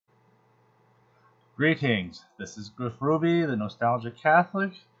Greetings, this is Griff Ruby, the Nostalgic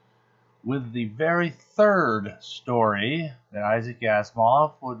Catholic, with the very third story that Isaac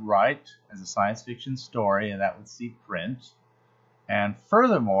Asimov would write as a science fiction story, and that would see print. And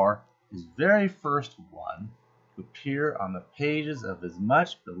furthermore, his very first one to appear on the pages of his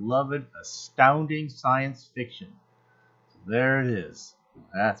much beloved Astounding Science Fiction. So there it is.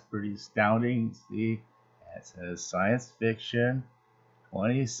 That's pretty astounding. See, it says science fiction.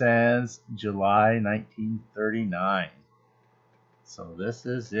 20 cents, July 1939. So this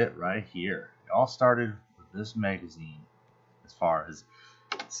is it right here. It all started with this magazine, as far as,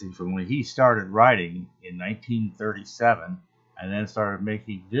 see, from when he started writing in 1937, and then started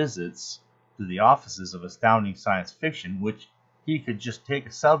making visits to the offices of Astounding Science Fiction, which he could just take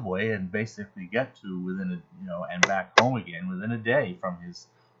a subway and basically get to within a, and back home again within a day from his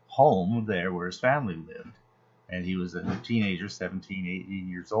home there where his family lived. And he was a teenager, 17, 18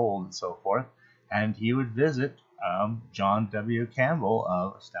 years old, and so forth. And he would visit John W. Campbell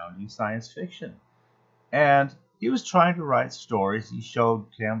of Astounding Science Fiction. And he was trying to write stories. He showed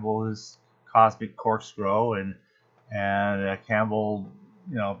Campbell his cosmic corkscrew, and Campbell,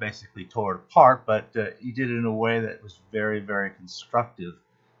 basically tore it apart. But he did it in a way that was very, very constructive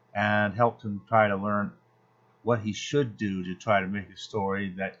and helped him try to learn what he should do to try to make a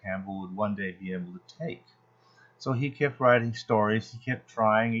story that Campbell would one day be able to take. So he kept writing stories, he kept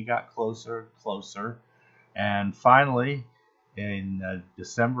trying, he got closer and closer, and finally, in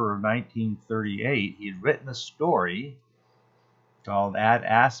December of 1938, he had written a story called Ad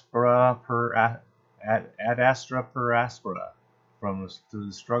Astra per Aspera, from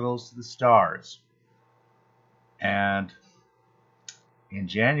the struggles to the stars. And in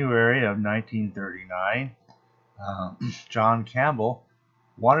January of 1939, John Campbell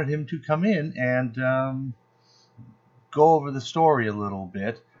wanted him to come in and go over the story a little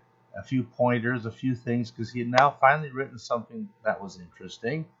bit, a few pointers, a few things, because he had now finally written something that was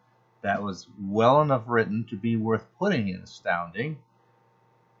interesting, that was well enough written to be worth putting in Astounding,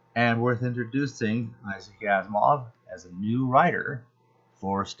 and worth introducing Isaac Asimov as a new writer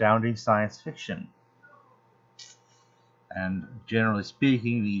for Astounding Science Fiction. And generally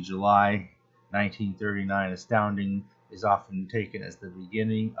speaking, the July 1939 Astounding is often taken as the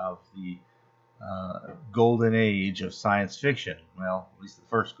beginning of the golden age of science fiction. Well, at least the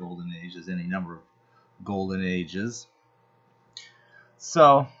first golden age. There's any number of golden ages.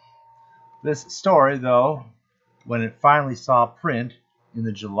 So this story, though, when it finally saw print in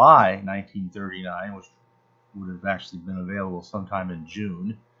the July 1939, which would have actually been available sometime in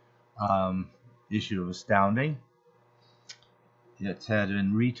June, issue of Astounding, it had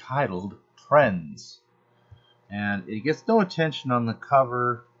been retitled Trends. And it gets no attention on the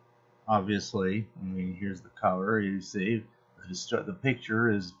cover. Obviously, here's the cover. You see, the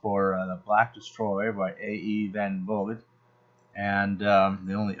picture is for The Black Destroyer by A.E. Van Vogt, and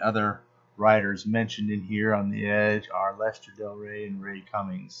the only other writers mentioned in here on the edge are Lester Del Rey and Ray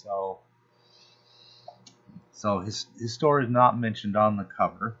Cummings. So his story is not mentioned on the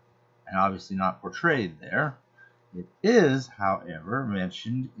cover, and obviously not portrayed there. It is, however,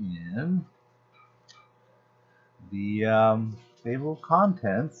 mentioned in the table of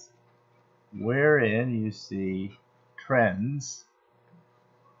contents, wherein you see Trends,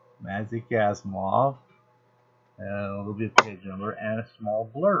 Isaac Asimov, there'll be a page number and a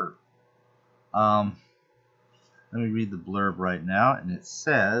small blurb. Let me read the blurb right now, and it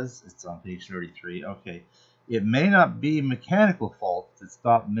says, it's on page 33, okay, it may not be mechanical faults that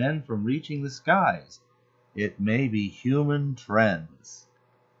stop men from reaching the skies. It may be human trends.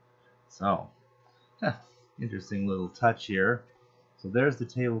 So, interesting little touch here. So there's the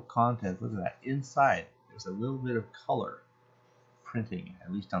table of contents. Look at that. Inside, there's a little bit of color printing,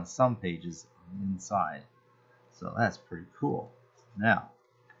 at least on some pages inside. So that's pretty cool. Now,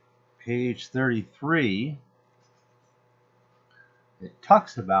 page 33, it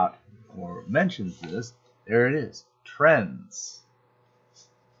talks about, or mentions this. There it is. Trends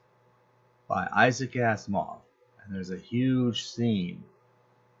by Isaac Asimov. And there's a huge scene.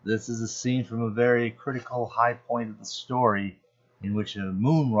 This is a scene from a very critical high point of the story, in which a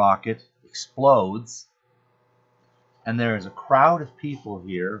moon rocket explodes, and there is a crowd of people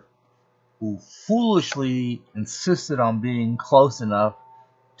here who foolishly insisted on being close enough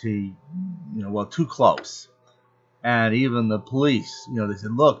to, too close. And even the police, they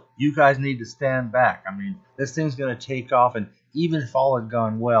said, look, you guys need to stand back. This thing's going to take off, and even if all had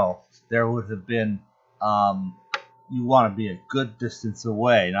gone well, there would have been, you want to be a good distance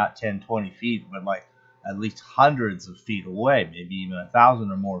away, not 10, 20 feet, but like at least hundreds of feet away, maybe even 1,000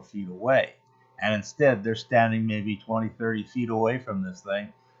 or more feet away. And instead, they're standing maybe 20, 30 feet away from this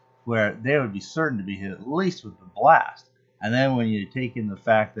thing, where they would be certain to be hit at least with the blast. And then when you take in the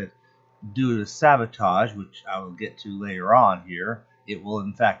fact that due to sabotage, which I will get to later on here, it will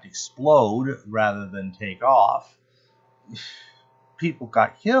in fact explode rather than take off. People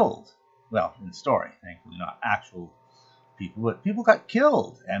got killed. Well, in the story, thankfully not actual people, but people got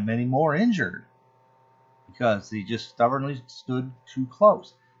killed and many more injured because he just stubbornly stood too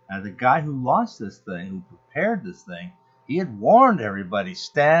close. Now, the guy who launched this thing, who prepared this thing, he had warned everybody,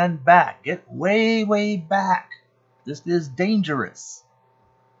 stand back, get way, way back. This is dangerous.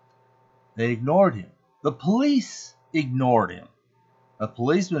 They ignored him. The police ignored him. A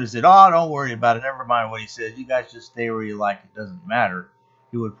policeman who said, oh, don't worry about it, never mind what he said, you guys just stay where you like, it doesn't matter.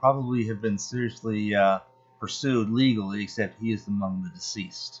 He would probably have been seriously pursued legally, except he is among the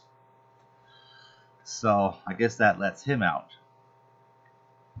deceased. So I guess that lets him out.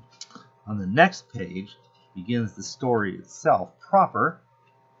 On the next page begins the story itself proper,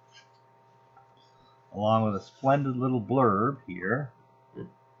 along with a splendid little blurb here.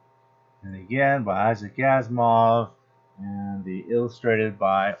 And again by Isaac Asimov and illustrated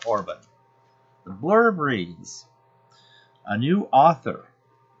by Orban. The blurb reads, a new author.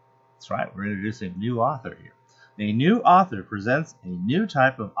 That's right, we're introducing a new author here. A new author presents a new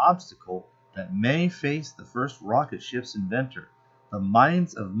type of obstacle that may face the first rocket ship's inventor. The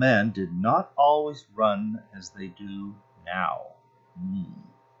minds of men did not always run as they do now.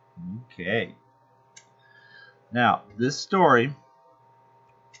 Okay. Now, this story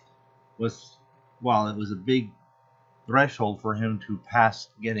was, while it was a big threshold for him to pass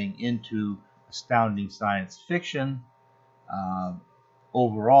getting into astounding science fiction,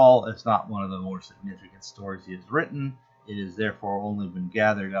 overall, it's not one of the more significant stories he has written. It has therefore only been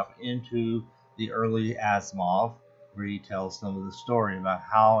gathered up into the early Asimov, where he tells some of the story about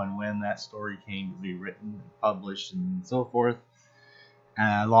how and when that story came to be written and published and so forth,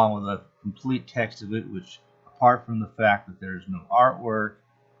 along with a complete text of it, which, apart from the fact that there's no artwork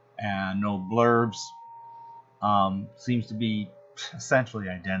and no blurbs, seems to be essentially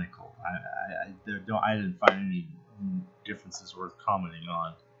identical. I didn't find any differences worth commenting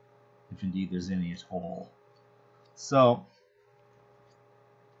on, if indeed there's any at all. So,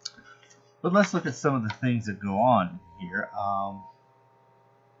 but let's look at some of the things that go on here.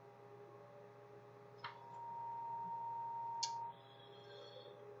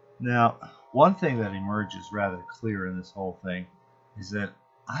 Now, one thing that emerges rather clear in this whole thing is that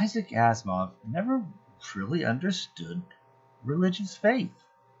Isaac Asimov never really understood religious faith.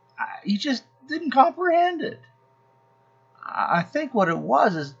 He just didn't comprehend it. I think what it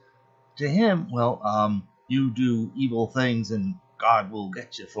was is, to him, well, you do evil things and God will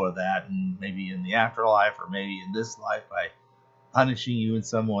get you for that, and maybe in the afterlife or maybe in this life by punishing you in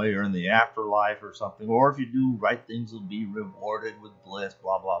some way, or in the afterlife or something, or if you do right things, you'll be rewarded with bliss,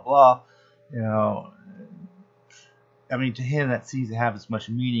 blah, blah, blah. You know, I mean, to him that seems to have as much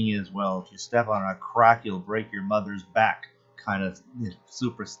meaning as, well, if you step on a crack, you'll break your mother's back kind of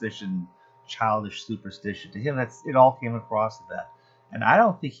superstition, childish superstition. To him, it all came across to that. And I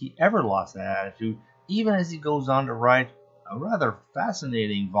don't think he ever lost that attitude, even as he goes on to write a rather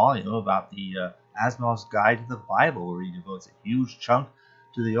fascinating volume about the Asimov's Guide to the Bible, where he devotes a huge chunk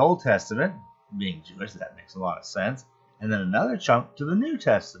to the Old Testament, being Jewish, that makes a lot of sense, and then another chunk to the New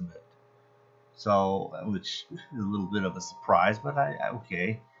Testament. So, which is a little bit of a surprise, but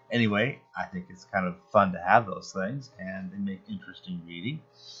okay. Anyway, I think it's kind of fun to have those things, and they make interesting reading.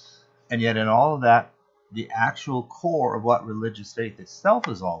 And yet in all of that, the actual core of what religious faith itself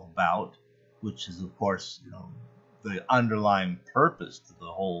is all about, which is, of course, the underlying purpose to the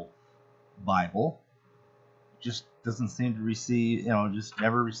whole Bible, just doesn't seem to receive, just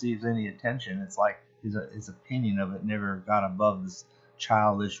never receives any attention. It's like his opinion of it never got above this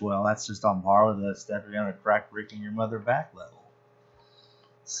childish, well, that's just on par with the stepping on a crack, breaking your mother back level.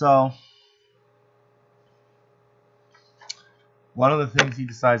 So, one of the things he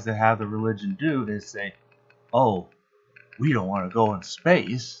decides to have the religion do is say, oh, we don't want to go in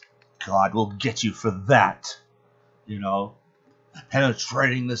space. God will get you for that.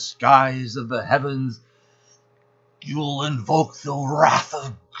 Penetrating the skies of the heavens, you'll invoke the wrath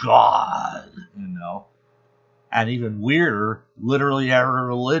of God, And even weirder, literally every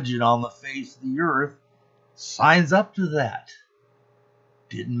religion on the face of the earth signs up to that.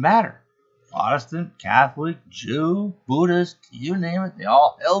 Didn't matter. Protestant, Catholic, Jew, Buddhist, you name it, they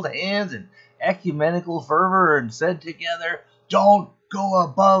all held hands in ecumenical fervor and said together, don't go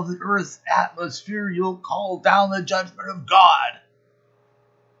above the earth's atmosphere, you'll call down the judgment of God.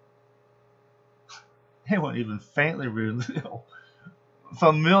 They weren't even faintly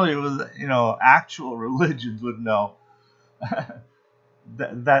familiar with, actual religions would know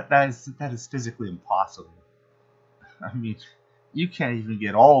that is physically impossible. I mean, you can't even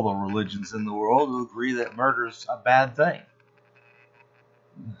get all the religions in the world to agree that murder's a bad thing.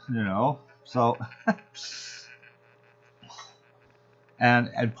 You know, so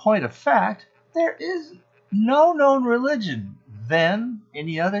and point of fact, there is no known religion then,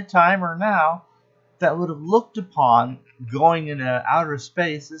 any other time or now, that would have looked upon going into outer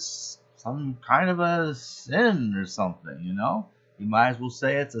space as some kind of a sin or something, you know? You might as well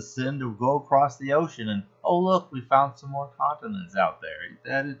say it's a sin to go across the ocean and, oh, look, we found some more continents out there. Ain't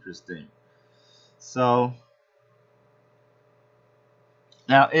that interesting? So,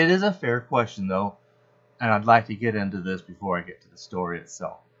 now it is a fair question, though, and I'd like to get into this before I get to the story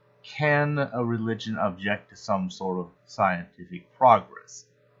itself. Can a religion object to some sort of scientific progress?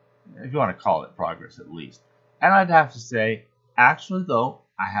 If you want to call it progress, at least. And I'd have to say, actually, though,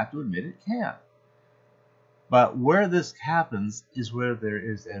 I have to admit it can. But where this happens is where there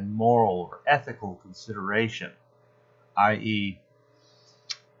is a moral or ethical consideration, i.e.,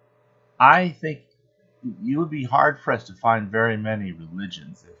 I think you would be hard-pressed to find very many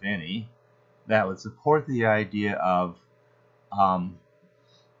religions, if any, that would support the idea of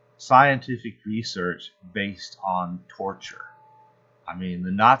scientific research based on torture. I mean,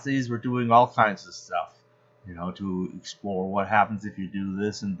 the Nazis were doing all kinds of stuff, you know, to explore what happens if you do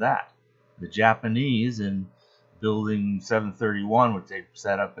this and that. The Japanese in Building 731, which they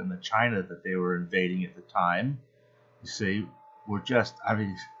set up in the China that they were invading at the time, you see, were just, I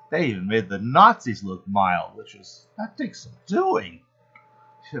mean, they even made the Nazis look mild, which was, that takes some doing,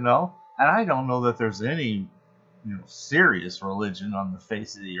 you know? And I don't know that there's any, you know, serious religion on the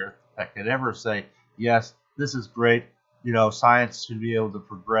face of the earth that could ever say, yes, this is great, you know, science should be able to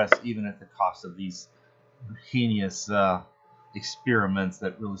progress even at the cost of these heinous experiments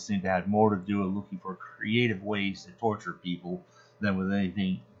that really seem to have more to do with looking for creative ways to torture people than with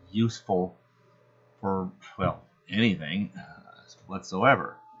anything useful for, well, anything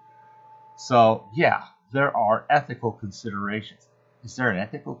whatsoever. So, yeah, there are ethical considerations. Is there an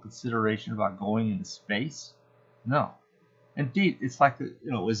ethical consideration about going into space? No. Indeed, it's like, you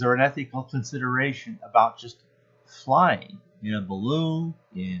know, is there an ethical consideration about just flying in a balloon,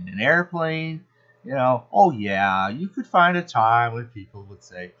 in an airplane? You know, oh yeah, you could find a time when people would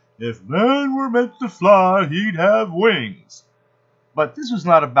say, if man were meant to fly, he'd have wings. But this was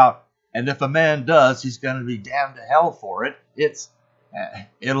not about, and if a man does, he's going to be damned to hell for it. It's,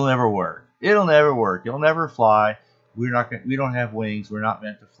 it'll never work. It'll never work. You'll never fly. We don't have wings. We're not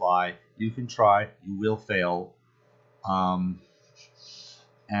meant to fly. You can try. You will fail. And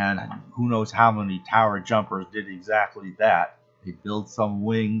who knows how many tower jumpers did exactly that. They build some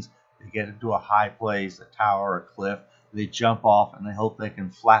wings. They get into a high place, a tower, a cliff. They jump off and they hope they can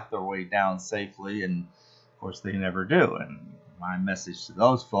flap their way down safely. And of course, they never do. And my message to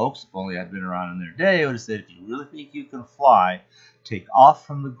those folks, if only I'd been around in their day, I would have said, if you really think you can fly, take off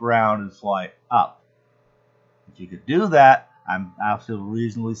from the ground and fly up. If you could do that, I feel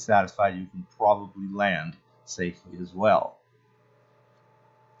reasonably satisfied you can probably land safely as well.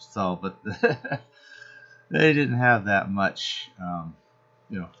 So, but they didn't have that much,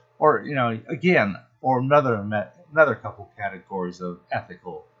 you know, or, you know, again, or another couple categories of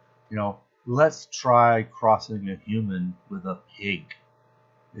ethical, you know, let's try crossing a human with a pig.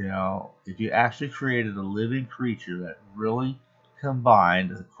 You know, if you actually created a living creature that really combined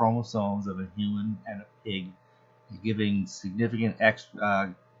the chromosomes of a human and a pig, giving significant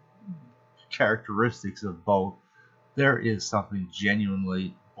characteristics of both, there is something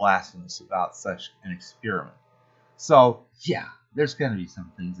genuinely blasphemous about such an experiment. So, yeah, there's going to be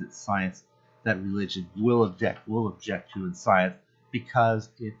some things that science, that religion will object to in science, because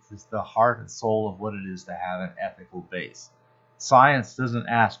it's the heart and soul of what it is to have an ethical base. Science doesn't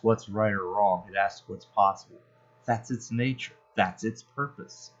ask what's right or wrong. It asks what's possible. That's its nature. That's its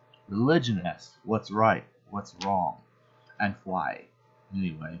purpose. Religion asks what's right, what's wrong, and why.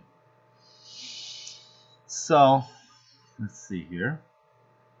 Anyway. So, let's see here.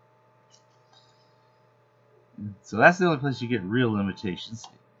 So that's the only place you get real limitations,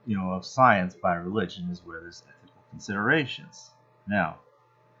 you know, of science by religion, is where there's ethical considerations. Now,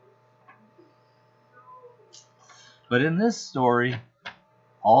 but in this story,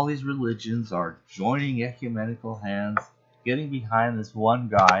 all these religions are joining ecumenical hands, getting behind this one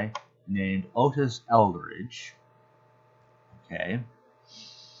guy named Otis Eldridge, okay,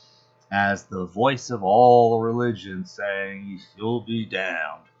 as the voice of all religions, saying, you'll be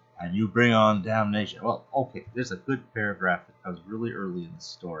damned, and you bring on damnation. Well, okay, there's a good paragraph that comes really early in the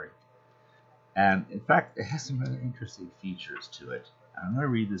story. And, in fact, it has some rather interesting features to it. I'm going to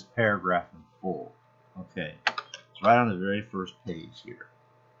read this paragraph in full. Okay, It's right on the very first page here.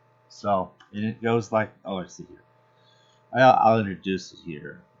 So, and it goes like, oh, I see here. I'll introduce it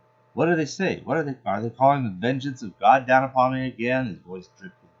here. What do they say? Are they calling the vengeance of God down upon me again? His voice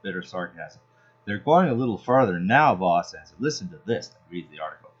dripped with bitter sarcasm. They're going a little farther now, boss answered. Listen to this. I read the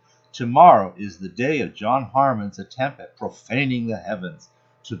article. Tomorrow is the day of John Harmon's attempt at profaning the heavens.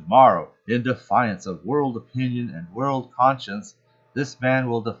 Tomorrow, in defiance of world opinion and world conscience, this man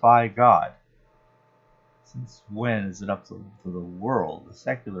will defy God. Since when is it up to the world, the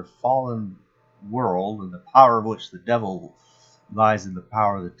secular fallen world, and the power of which the devil lies in the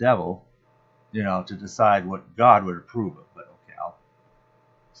power of the devil, to decide what God would approve of? But okay, I'll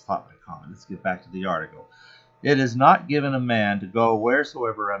stop my comment. Let's get back to the article. It is not given a man to go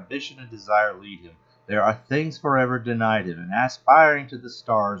wheresoever ambition and desire lead him. There are things forever denied him, and aspiring to the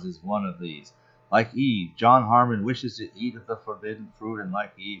stars is one of these. Like Eve, John Harmon wishes to eat of the forbidden fruit, and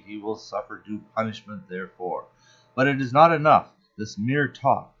like Eve, he will suffer due punishment therefor. But it is not enough, this mere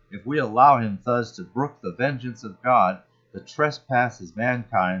talk. If we allow him thus to brook the vengeance of God, the trespass is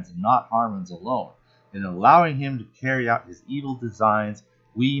mankind's and not Harmon's alone. In allowing him to carry out his evil designs,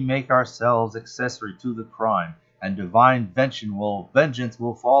 we make ourselves accessory to the crime, and divine vengeance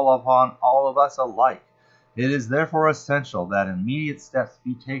will fall upon all of us alike. It is therefore essential that immediate steps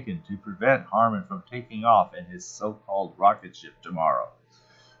be taken to prevent Harmon from taking off in his so-called rocket ship tomorrow.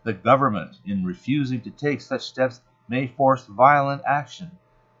 The government, in refusing to take such steps, may force violent action.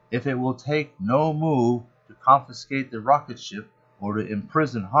 If it will take no move to confiscate the rocket ship or to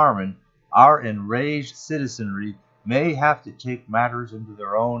imprison Harmon, our enraged citizenry may have to take matters into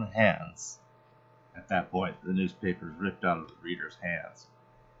their own hands. At that point, the newspaper is ripped out of the reader's hands.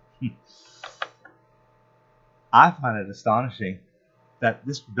 I find it astonishing that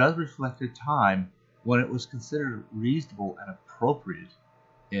this does reflect a time when it was considered reasonable and appropriate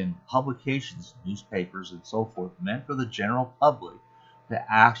in publications, newspapers, and so forth, meant for the general public, to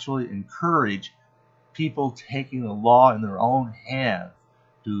actually encourage people taking the law in their own hands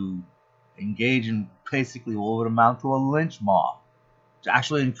to engage in basically what would amount to a lynch mob, to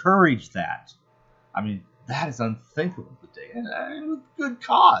actually encourage that. I mean, that is unthinkable today, and with good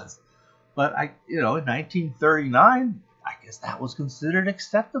cause. But in 1939, I guess that was considered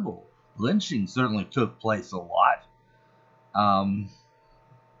acceptable. Lynching certainly took place a lot,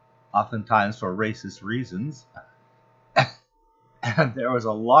 oftentimes for racist reasons, and there was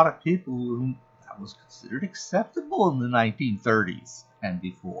a lot of people whom that was considered acceptable in the 1930s and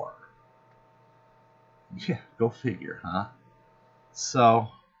before. Yeah, go figure, huh? So,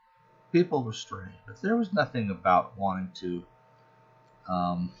 people were strange, but there was nothing about wanting to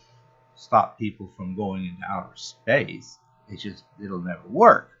stop people from going into outer space. It'll never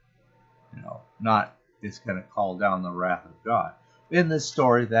work. Not it's going to call down the wrath of God. In this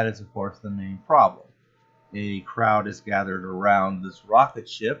story, that is, of course, the main problem. A crowd is gathered around this rocket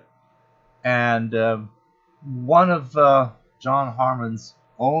ship, and one of John Harmon's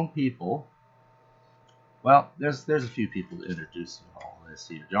own people. Well, there's a few people to introduce in all this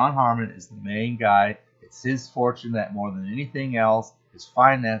here. John Harmon is the main guy. It's his fortune that more than anything else has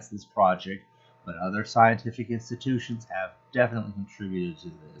financed this project, but other scientific institutions have definitely contributed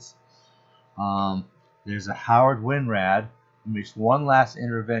to this. There's a Howard Winrad who makes one last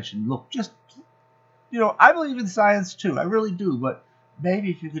intervention. Look, just, I believe in science too. I really do, but maybe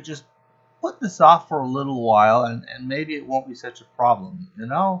if you could just put this off for a little while, and maybe it won't be such a problem,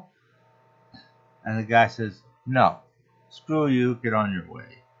 And the guy says, no, screw you, get on your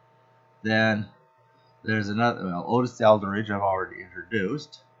way. Then there's another, Otis Eldridge, I've already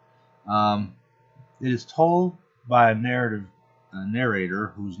introduced. It is told by a narrator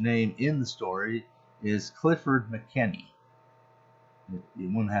whose name in the story is Clifford McKenney.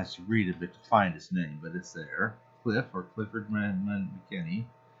 One has to read a bit to find his name, but it's there. Clifford McKenney.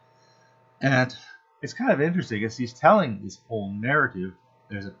 And it's kind of interesting, as he's telling this whole narrative,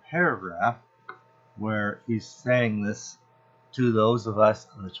 there's a paragraph where he's saying this to those of us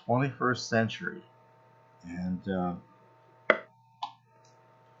in the 21st century. And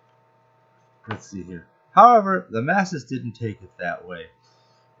let's see here. However, the masses didn't take it that way.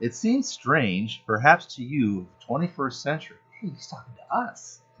 It seems strange, perhaps to you, of the 21st century. Hey, he's talking to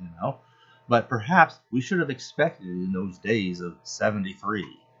us, But perhaps we should have expected it in those days of 73.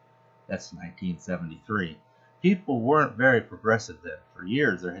 That's 1973. People weren't very progressive then. For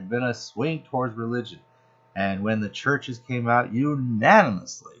years, there had been a swing towards religion. And when the churches came out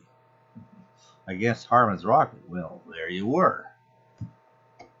unanimously against Harmon's rocket, well, there you were.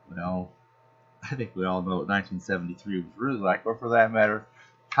 Well, I think we all know what 1973 was really like, or for that matter,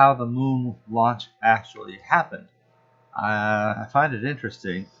 how the moon launch actually happened. I find it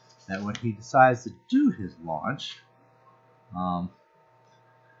interesting that when he decides to do his launch, Um,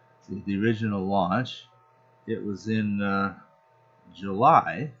 the original launch, it was in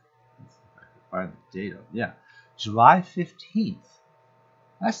July. Let's see if I can find the date. Yeah, July 15th.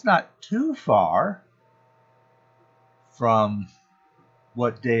 That's not too far from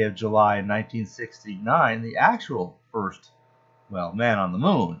what day of July in 1969 the actual first, well, man on the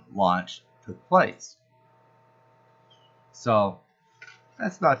moon launch took place. So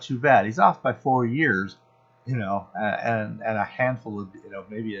that's not too bad. He's off by 4 years, and a handful of,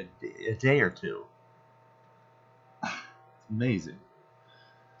 maybe a day or two. It's amazing.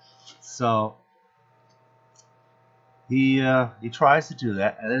 So he tries to do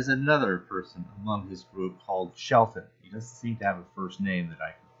that, and there's another person among his group called Shelton. He doesn't seem to have a first name that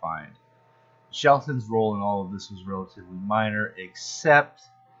I can find. Shelton's role in all of this was relatively minor, except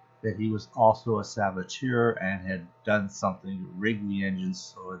that he was also a saboteur and had done something to rig the engine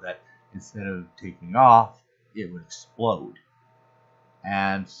so that instead of taking off, it would explode.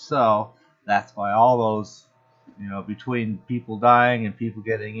 And so that's why all those, between people dying and people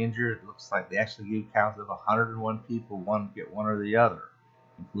getting injured, it looks like they actually gave counts of 101 people, get one or the other,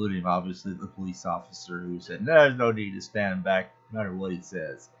 including obviously the police officer who said, there's no need to stand back, no matter what he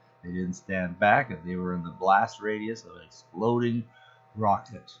says. They didn't stand back, and they were in the blast radius of an exploding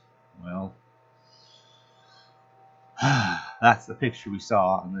rocket. Well, that's the picture we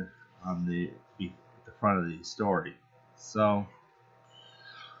saw on the front of the story. So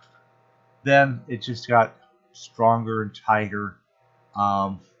then it just got stronger and tighter.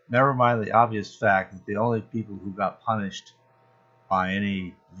 Never mind the obvious fact that the only people who got punished by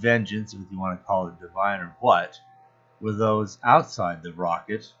any vengeance, if you want to call it divine or what, were those outside the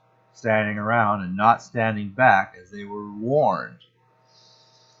rocket, standing around and not standing back as they were warned.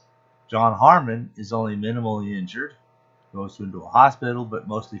 John Harmon is only minimally injured, goes into a hospital, but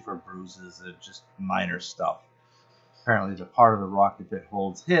mostly for bruises and just minor stuff. Apparently the part of the rocket that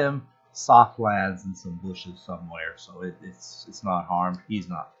holds him soft lands in some bushes somewhere, so it's not harmed. He's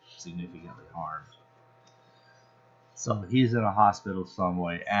not significantly harmed. So he's in a hospital some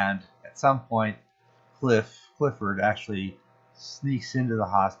way, and at some point Clifford actually sneaks into the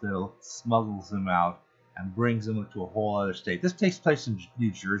hospital, smuggles him out, and brings him to a whole other state. This takes place in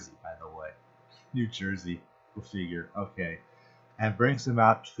New Jersey, by the way. New Jersey, go figure. Okay. And brings him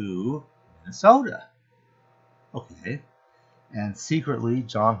out to Minnesota. Okay. And secretly,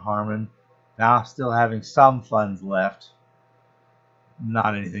 John Harmon, now still having some funds left,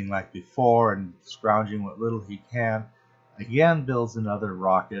 not anything like before, and scrounging what little he can, again builds another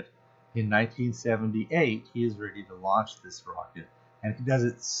rocket. In 1978, he is ready to launch this rocket, and he does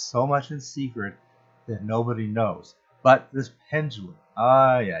it so much in secret that nobody knows. But this pendulum,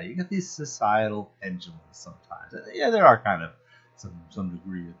 you get these societal pendulums sometimes. Yeah, there are kind of some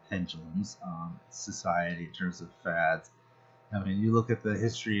degree of pendulums society in terms of fads. I mean, you look at the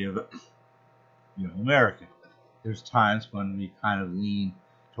history of America. There's times when we kind of lean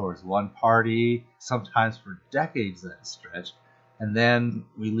towards one party, sometimes for decades at a stretch, and then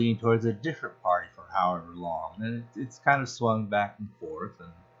we lean towards a different party for however long. And it's kind of swung back and forth,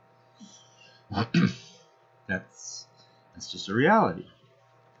 and that's just a reality.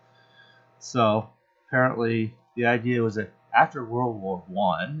 So apparently the idea was that after World War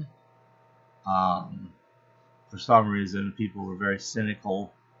I, for some reason people were very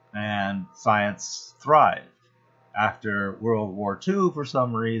cynical and science thrived. After World War II, for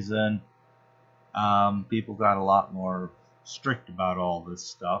some reason, people got a lot more strict about all this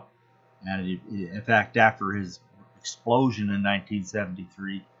stuff. And in fact, after his explosion in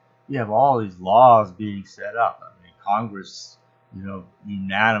 1973, you have all these laws being set up. I mean, Congress,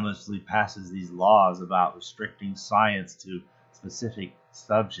 unanimously passes these laws about restricting science to specific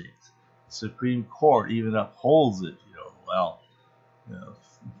subjects. The Supreme Court even upholds it.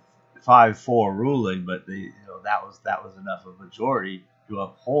 5-4 ruling, but that was enough of a majority to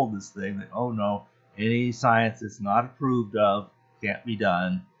uphold this thing that, oh no, any science that's not approved of can't be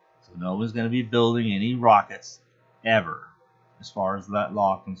done. So no one's going to be building any rockets ever, as far as that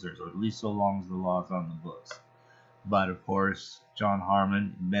law concerns, or at least so long as the law's on the books. But of course, John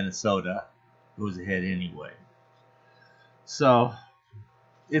Harmon in Minnesota goes ahead anyway. So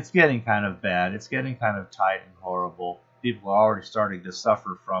it's getting kind of bad. It's getting kind of tight and horrible. People are already starting to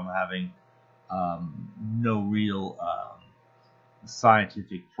suffer from having no real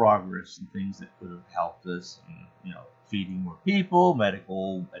scientific progress and things that could have helped us, and, feeding more people,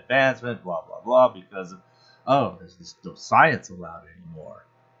 medical advancement, blah blah blah, because of there's no science allowed anymore.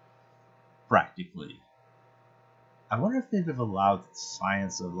 Practically, I wonder if they'd have allowed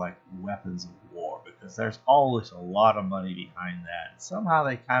science of like weapons of war, because there's always a lot of money behind that. And somehow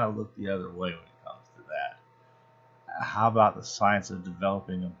they kind of look the other way when it comes to that. how about the science of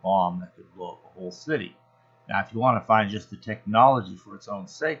developing a bomb that could blow up a whole city? Now, if you want to find just the technology for its own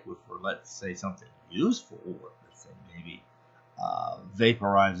sake, for let's say something useful, let's say maybe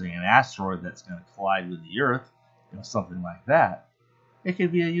vaporizing an asteroid that's going to collide with the Earth, something like that, it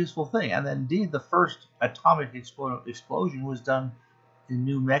could be a useful thing. And indeed, the first atomic explosion was done in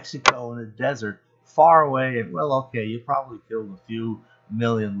New Mexico in a desert far away. And well, okay, you probably killed a few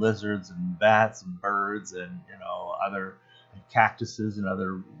million lizards and bats and birds and other cactuses and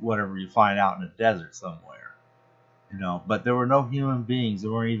other whatever you find out in a desert somewhere. But there were no human beings.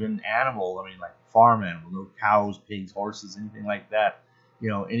 There weren't even animals. I mean, like farm animals, no cows, pigs, horses, anything like that.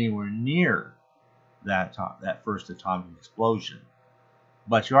 Anywhere near that first atomic explosion.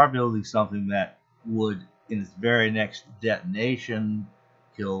 But you are building something that would, in its very next detonation,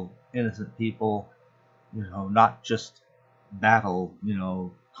 kill innocent people. Not just battle,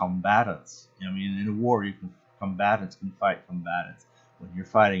 combatants. I mean, in a war, combatants can fight combatants. When you're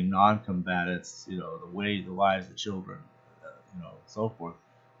fighting non-combatants, the lives of children, so forth,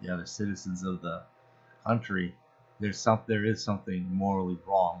 the other citizens of the country, there is something morally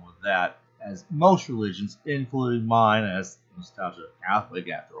wrong with that. As most religions, including mine, as nostalgic Catholic,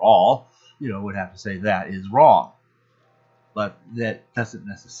 after all, would have to say that is wrong. But that doesn't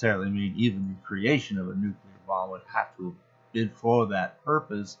necessarily mean even the creation of a nuclear bomb would have to have been for that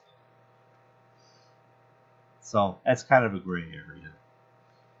purpose. So that's kind of a gray area.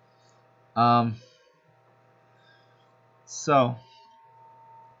 So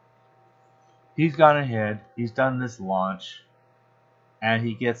he's gone ahead. He's done this launch, and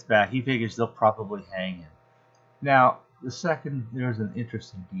he gets back. He figures they'll probably hang him. Now, there's an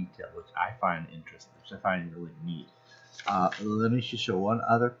interesting detail which I find really neat. Let me just show one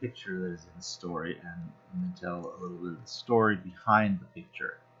other picture that is in the story, and then tell a little bit of the story behind the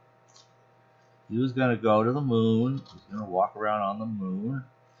picture. He was going to go to the moon. He was going to walk around on the moon.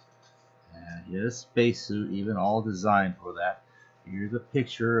 And he had a spacesuit, even all designed for that. Here's a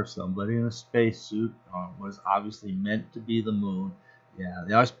picture of somebody in a spacesuit. Was obviously meant to be the moon. Yeah,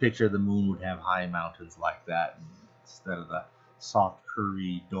 they always picture the moon would have high mountains like that instead of the soft,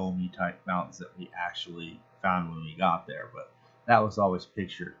 curvy, domey type mountains that we actually found when we got there. But that was always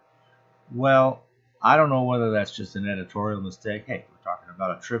pictured. Well, I don't know whether that's just an editorial mistake. Hey, we're talking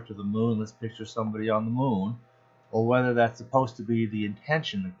about a trip to the moon. Let's picture somebody on the moon. Or whether that's supposed to be the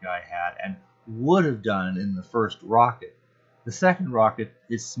intention the guy had and would have done in the first rocket. The second rocket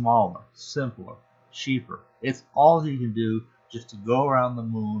is smaller, simpler, cheaper. It's all he can do just to go around the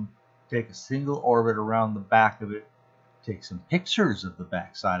moon, take a single orbit around the back of it, take some pictures of the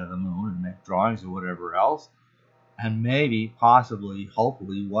backside of the moon and make drawings or whatever else, and maybe, possibly,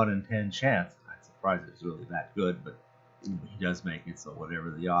 hopefully, 1 in 10 chance. I'm surprised it's really that good, but he does make it, so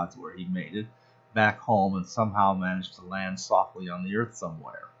whatever the odds were, he made it back home and somehow managed to land softly on the Earth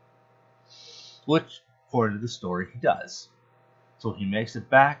somewhere. Which, according to the story, he does. So he makes it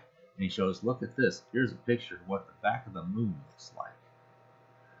back, and he shows, look at this. Here's a picture of what the back of the moon looks like.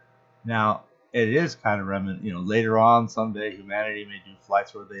 Now, it is kind of later on, someday, humanity may do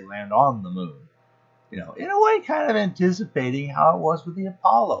flights where they land on the moon. In a way, kind of anticipating how it was with the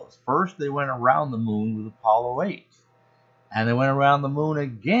Apollos. First, they went around the moon with Apollo 8. And they went around the moon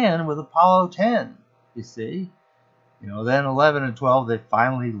again with Apollo 10, you see. Then 11 and 12, they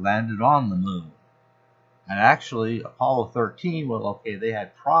finally landed on the moon. And actually, Apollo 13, well, okay, they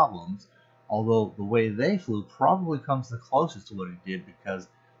had problems, although the way they flew probably comes the closest to what it did, because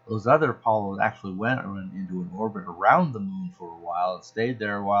those other Apollos actually went into an orbit around the moon for a while and stayed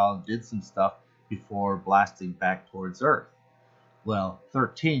there a while and did some stuff before blasting back towards Earth. Well,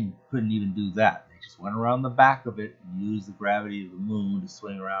 13 couldn't even do that. They just went around the back of it and used the gravity of the moon to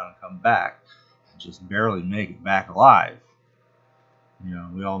swing around and come back and just barely make it back alive.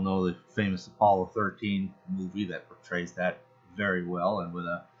 We all know the famous Apollo 13 movie that portrays that very well and with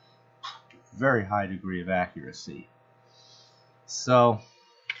a very high degree of accuracy. So,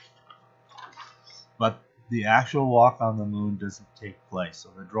 but the actual walk on the moon doesn't take place. So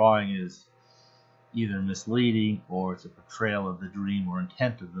the drawing is either misleading or it's a portrayal of the dream or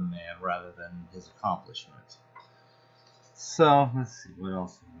intent of the man rather than his accomplishment. So, let's see, what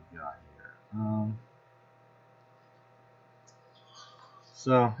else have we got here?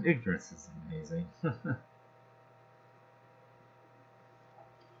 So, ignorance is amazing.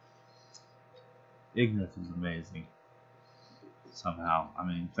 Ignorance is amazing. Somehow. I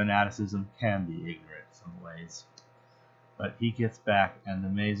mean, fanaticism can be ignorant in some ways. But he gets back, and the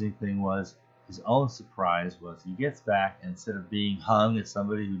amazing thing was, his own surprise was he gets back, and instead of being hung as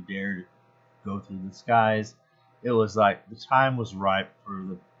somebody who dared go through the skies, it was like the time was ripe for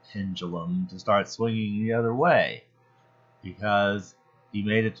the pendulum to start swinging the other way. because he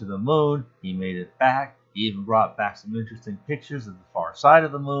made it to the moon, he made it back, he even brought back some interesting pictures of the far side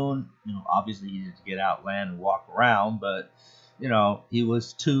of the moon. Obviously he needed to get out, land, and walk around, but, he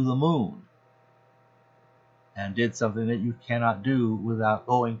was to the moon and did something that you cannot do without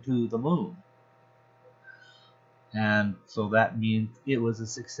going to the moon. And so that means it was a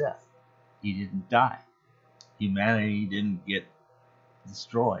success. He didn't die. Humanity didn't get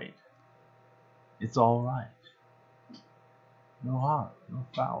destroyed. It's all right. No harm, no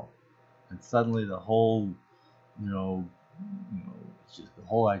foul. And suddenly the whole, just the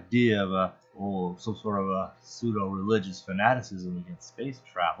whole idea of some sort of a pseudo-religious fanaticism against space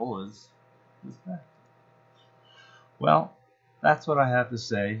travel is back. Well, that's what I have to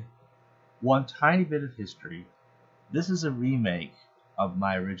say. One tiny bit of history. This is a remake of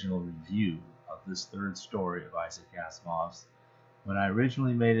my original review of this third story of Isaac Asimov's. When I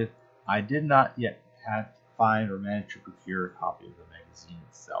originally made it, I did not yet find or manage to procure a copy of the magazine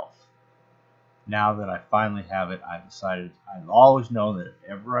itself. Now that I finally have it, I've always known that if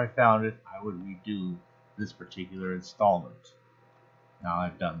ever I found it, I would redo this particular installment. Now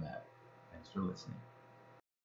I've done that. Thanks for listening.